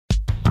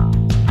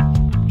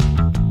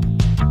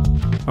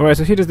Alright,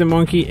 so here is the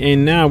monkey,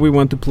 and now we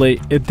want to play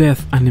a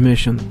death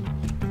animation.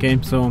 Okay,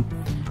 so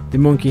the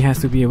monkey has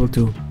to be able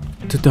to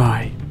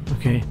die.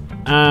 Okay,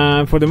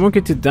 for the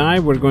monkey to die,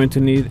 we're going to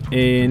need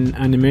an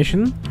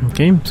animation.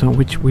 Okay, so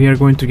which we are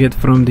going to get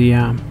from the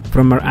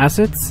from our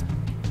assets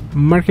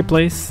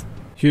marketplace.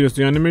 Here is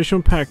the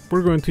animation pack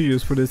we're going to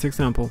use for this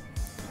example.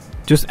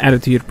 Just add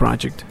it to your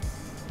project.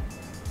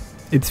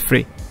 It's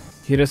free.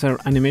 Here is our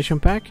animation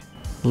pack.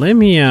 Let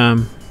me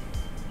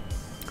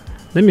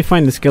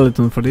find the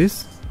skeleton for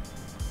this,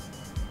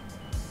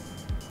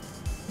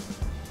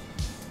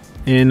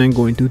 and I'm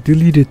going to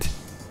delete it.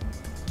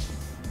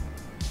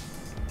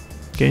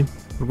 Okay,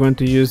 we're going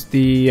to use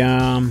the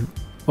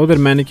other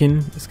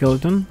mannequin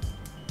skeleton.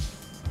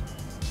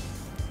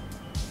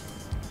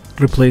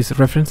 Replace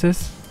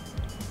references.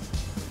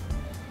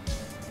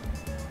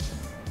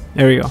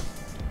 There we go.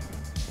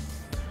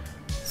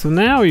 So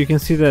now you can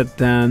see that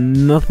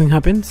nothing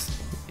happens.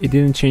 It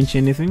didn't change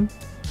anything.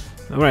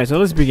 Alright, so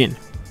let's begin.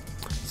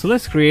 So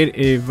let's create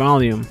a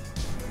volume.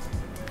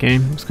 Okay,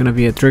 it's gonna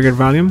be a trigger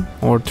volume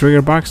or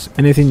trigger box,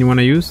 anything you want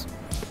to use.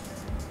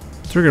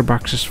 Trigger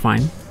box is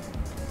fine.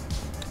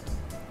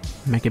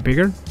 Make it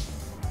bigger.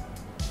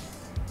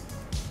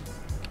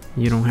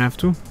 You don't have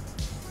to.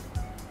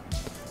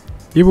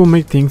 It will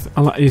make things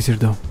a lot easier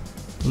though.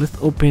 Let's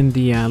open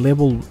the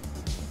level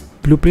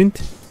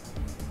blueprint.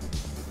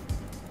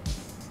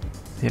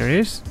 There it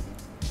is.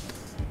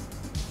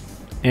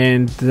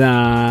 And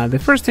the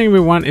first thing we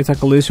want is a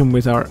collision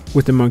with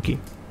the monkey.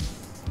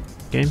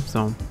 Okay,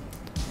 so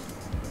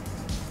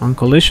on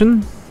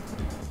collision,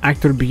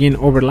 actor begin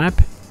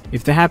overlap.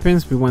 If that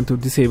happens, we want to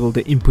disable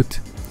the input.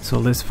 So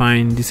let's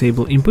find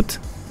disable input.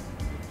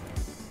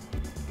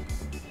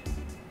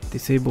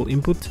 Disable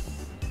input.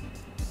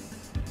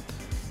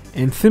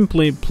 And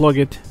simply plug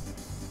it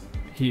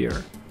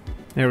here.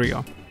 There we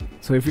go.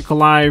 So if we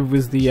collide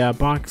with the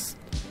box,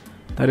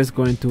 that is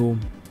going to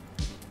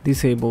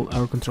disable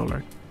our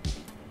controller.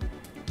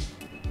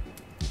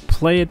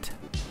 Play it.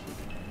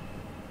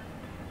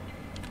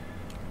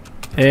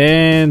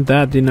 And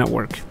that did not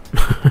work.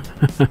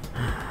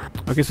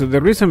 Okay, so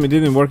the reason it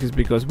didn't work is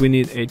because we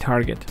need a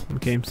target.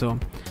 Okay, so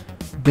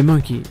the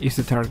monkey is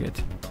the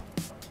target.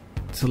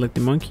 Select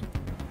the monkey,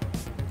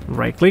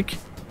 right click,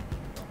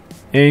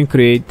 and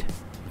create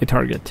a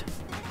target.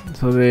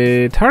 So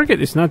the target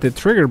is not the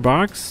trigger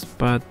box,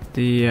 but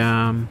the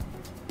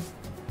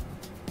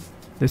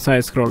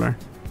side scroller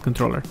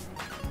controller.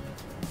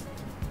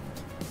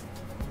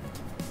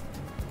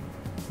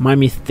 My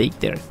mistake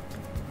there.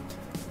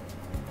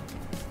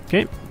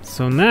 Okay,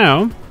 so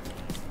now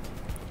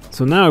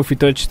if we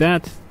touch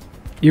that,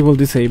 it will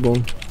disable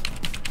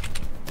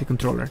the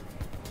controller.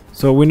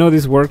 So we know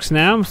this works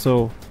now,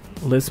 so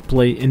let's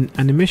play an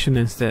animation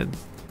instead.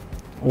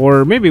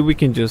 Or maybe we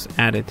can just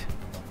add it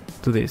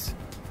to this.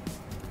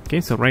 Okay,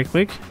 so right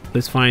click,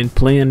 let's find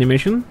play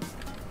animation.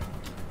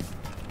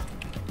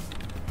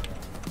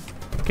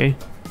 Okay,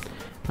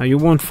 now you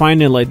won't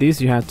find it like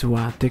this, you have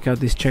to take out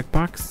this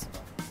checkbox.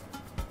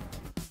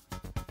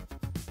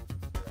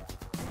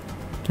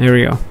 There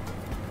we go.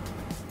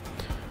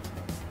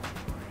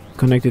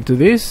 Connected to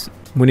this,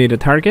 we need a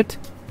target.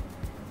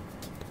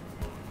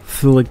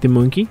 Select the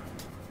monkey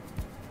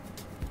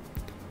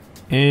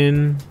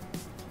and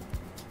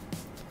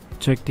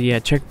check the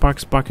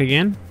checkbox back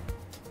again.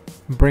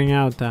 Bring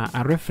out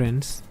a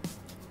reference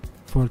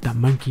for the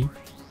monkey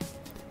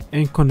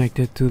and connect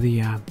it to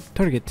the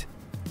target.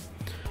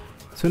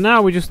 So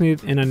now we just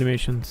need an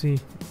animation. See,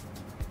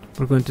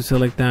 we're going to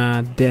select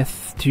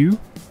death 2.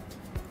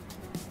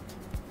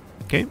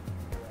 Okay,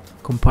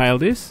 compile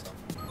this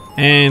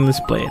and let's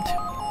play it.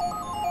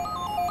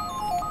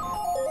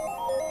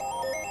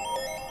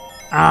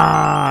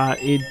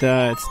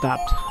 It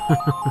stopped.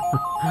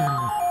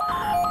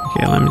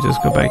 Okay, let me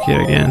just go back here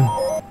again.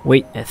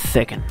 Wait a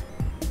second.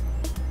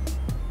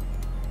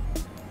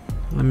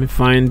 Let me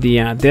find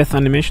the death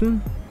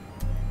animation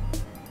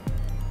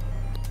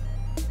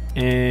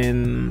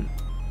and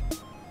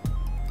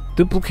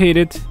duplicate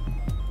it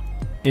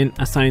and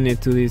assign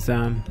it to this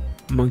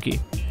monkey.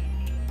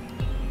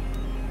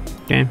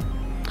 Okay,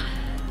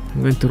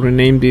 I'm going to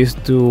rename this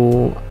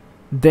to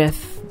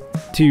Death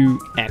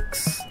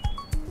 2X.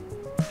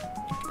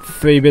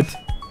 Save it,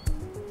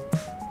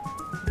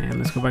 and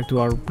let's go back to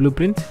our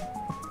blueprint,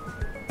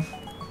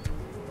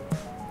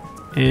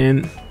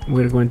 and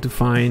we're going to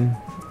find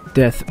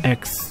Death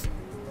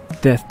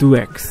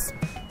 2X,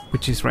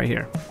 which is right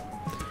here,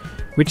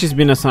 which has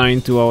been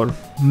assigned to our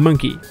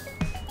monkey.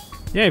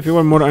 Yeah, if you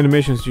want more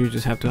animations, you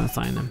just have to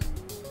assign them.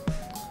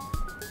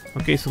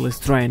 Okay, so let's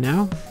try it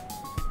now.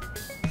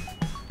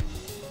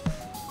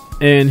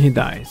 And he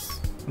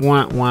dies.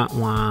 Wah wah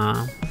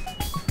wah.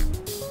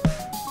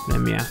 Let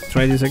me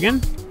try this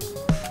again.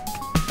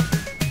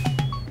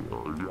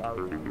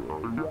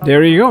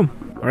 There you go.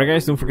 Alright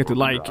guys, don't forget to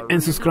like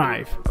and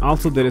subscribe.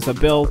 Also, there is a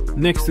bell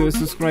next to the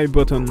subscribe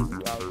button.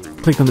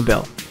 Click on the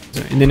bell.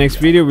 So in the next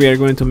video, we are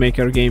going to make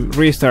our game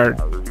restart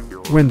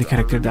when the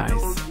character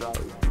dies.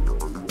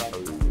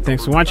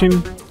 Thanks for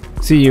watching.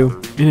 See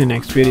you in the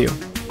next video.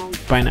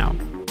 Bye now.